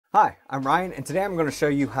Hi, I'm Ryan, and today I'm going to show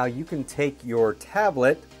you how you can take your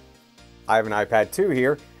tablet, I have an iPad 2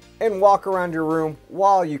 here, and walk around your room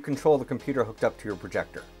while you control the computer hooked up to your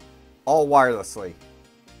projector. All wirelessly.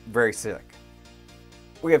 Very slick.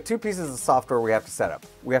 We have two pieces of software we have to set up.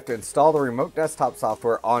 We have to install the remote desktop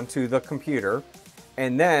software onto the computer,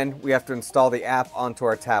 and then we have to install the app onto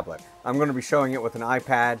our tablet. I'm going to be showing it with an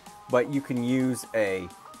iPad, but you can use an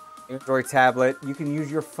Android tablet, you can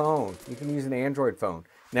use your phone, you can use an Android phone.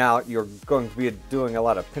 Now, you're going to be doing a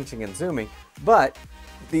lot of pinching and zooming, but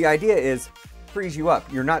the idea is frees you up.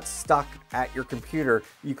 You're not stuck at your computer.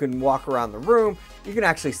 You can walk around the room. You can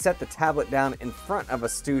actually set the tablet down in front of a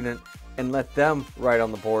student and let them write on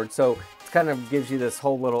the board. So it kind of gives you this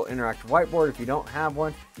whole little interactive whiteboard. If you don't have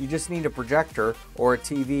one, you just need a projector or a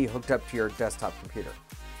TV hooked up to your desktop computer.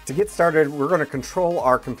 To get started, we're going to control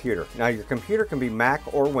our computer. Now, your computer can be Mac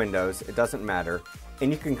or Windows, it doesn't matter,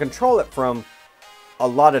 and you can control it from a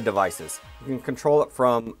lot of devices. You can control it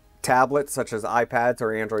from tablets such as iPads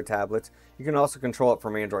or Android tablets. You can also control it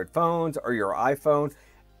from Android phones or your iPhone,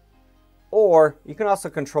 or you can also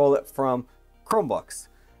control it from Chromebooks.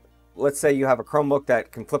 Let's say you have a Chromebook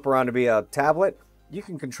that can flip around to be a tablet. You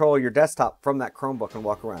can control your desktop from that Chromebook and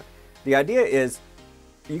walk around. The idea is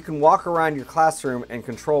you can walk around your classroom and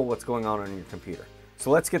control what's going on your computer. So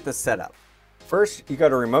let's get this set up. First, you go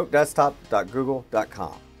to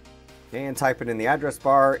remotedesktop.google.com. and type it in the address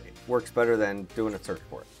bar. It works better than doing a search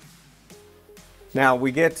for it. Now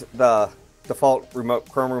we get the default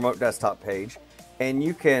Chrome remote desktop page, and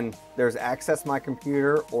there's access my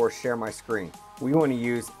computer or share my screen. We want to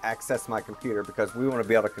use access my computer because we want to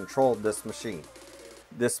be able to control this machine.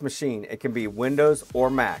 This machine, it can be Windows or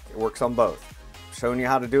Mac. It works on both. I'm showing you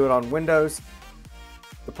how to do it on Windows.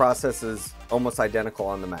 The process is almost identical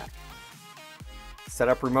on the Mac. Set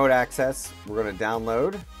up remote access. We're going to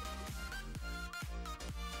download.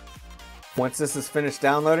 Once this is finished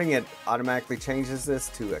downloading, it automatically changes this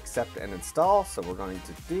to accept and install. So we're going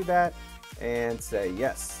to do that and say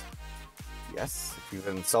yes. Yes, if you've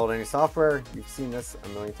installed any software, you've seen this a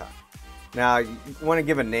million times. Now, you want to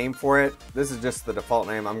give a name for it. This is just the default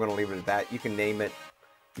name. I'm going to leave it at that. You can name it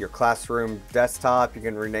your classroom desktop. You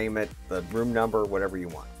can rename it the room number, whatever you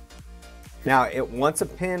want. Now, it wants a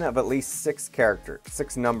PIN of at least 6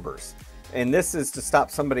 numbers. And this is to stop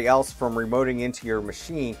somebody else from remoting into your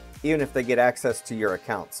machine, even if they get access to your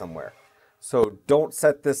account somewhere. So don't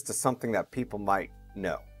set this to something that people might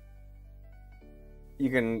know. You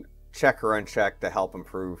can check or uncheck to help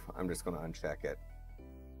improve. I'm just going to uncheck it.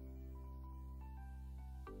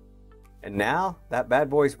 And now that bad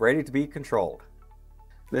boy's ready to be controlled.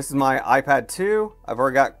 This is my iPad 2. I've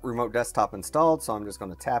already got remote desktop installed, so I'm just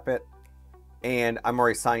going to tap it. And I'm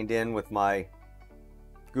already signed in with my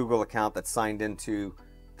Google account that's signed into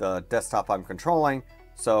the desktop I'm controlling,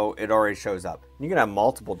 so it already shows up. You can have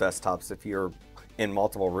multiple desktops if you're in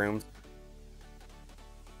multiple rooms,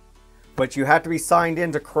 but you have to be signed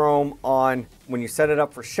into Chrome when you set it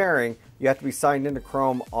up for sharing. You have to be signed into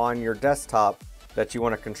Chrome on your desktop that you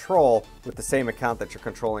want to control with the same account that you're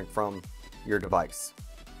controlling from your device.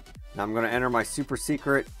 Now I'm going to enter my super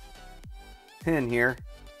secret PIN here.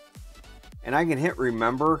 And I can hit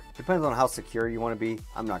remember. Depends on how secure you want to be.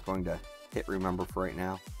 I'm not going to hit remember for right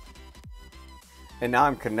now. And now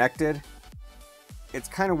I'm connected. It's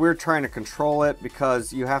kind of weird trying to control it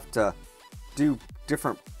because you have to do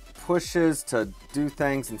different pushes to do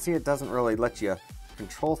things. And see, it doesn't really let you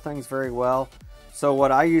control things very well. So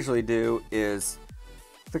what I usually do is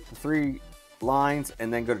click the 3 lines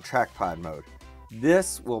and then go to trackpad mode.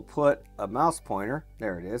 This will put a mouse pointer.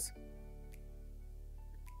 There it is.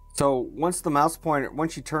 So once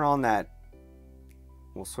you turn on that,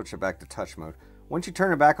 we'll switch it back to touch mode. Once you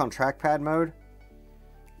turn it back on trackpad mode,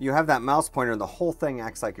 you have that mouse pointer and the whole thing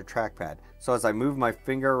acts like your trackpad. So as I move my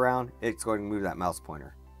finger around, it's going to move that mouse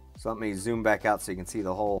pointer. So let me zoom back out so you can see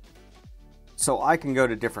the whole. So I can go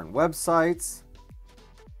to different websites.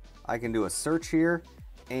 I can do a search here,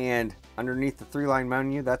 and underneath the 3-line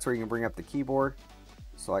menu, that's where you can bring up the keyboard.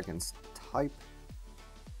 So I can type.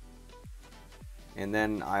 And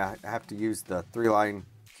then I have to use the 3-line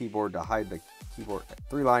keyboard to hide the keyboard,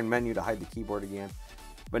 3-line menu to hide the keyboard again.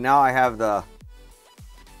 But now I have the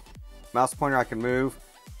mouse pointer I can move.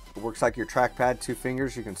 It works like your trackpad, 2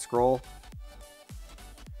 fingers, you can scroll.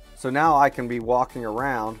 So now I can be walking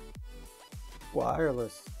around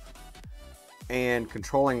wireless and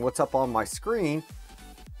controlling what's up on my screen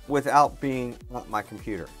without being at my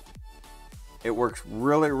computer. It works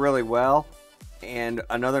really, really well. And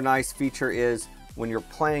another nice feature is when you're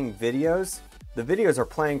playing videos, the videos are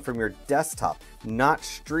playing from your desktop, not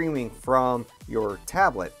streaming from your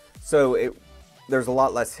tablet. So there's a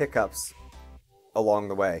lot less hiccups along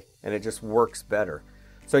the way, and it just works better.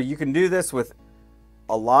 So you can do this with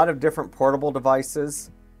a lot of different portable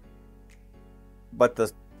devices, but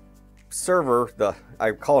the server,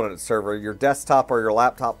 I call it a server, your desktop or your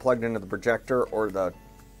laptop plugged into the projector or the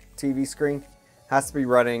TV screen has to be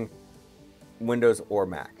running Windows or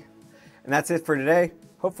Mac. And that's it for today.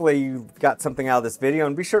 Hopefully you got something out of this video,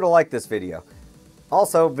 and be sure to like this video.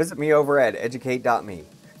 Also, visit me over at educate.me.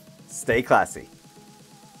 Stay classy.